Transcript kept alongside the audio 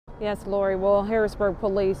Yes, Lori. Well, Harrisburg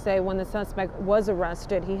police say when the suspect was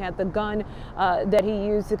arrested, he had the gun that he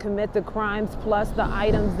used to commit the crimes, plus the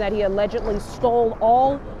items that he allegedly stole,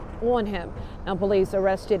 all on him. Now, police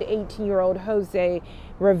arrested 18-year-old Jose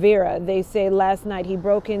Rivera. They say last night he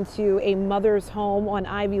broke into a mother's home on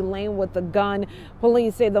Ivy Lane with a gun.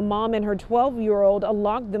 Police say the mom and her 12-year-old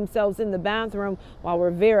locked themselves in the bathroom while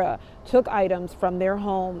Rivera took items from their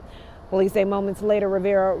home. Police say moments later,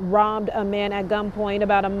 Rivera robbed a man at gunpoint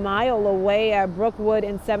about a mile away at Brookwood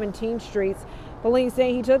and 17th Streets. Police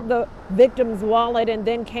say he took the victim's wallet and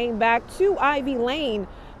then came back to Ivy Lane,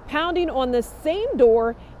 pounding on the same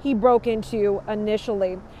door he broke into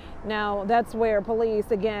initially. Now, that's where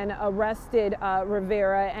police again arrested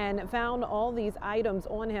Rivera and found all these items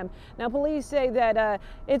on him. Now, police say that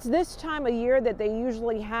it's this time of year that they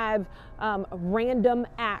usually have random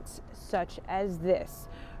acts such as this.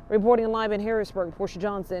 Reporting live in Harrisburg, Portia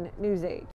Johnson, News 8.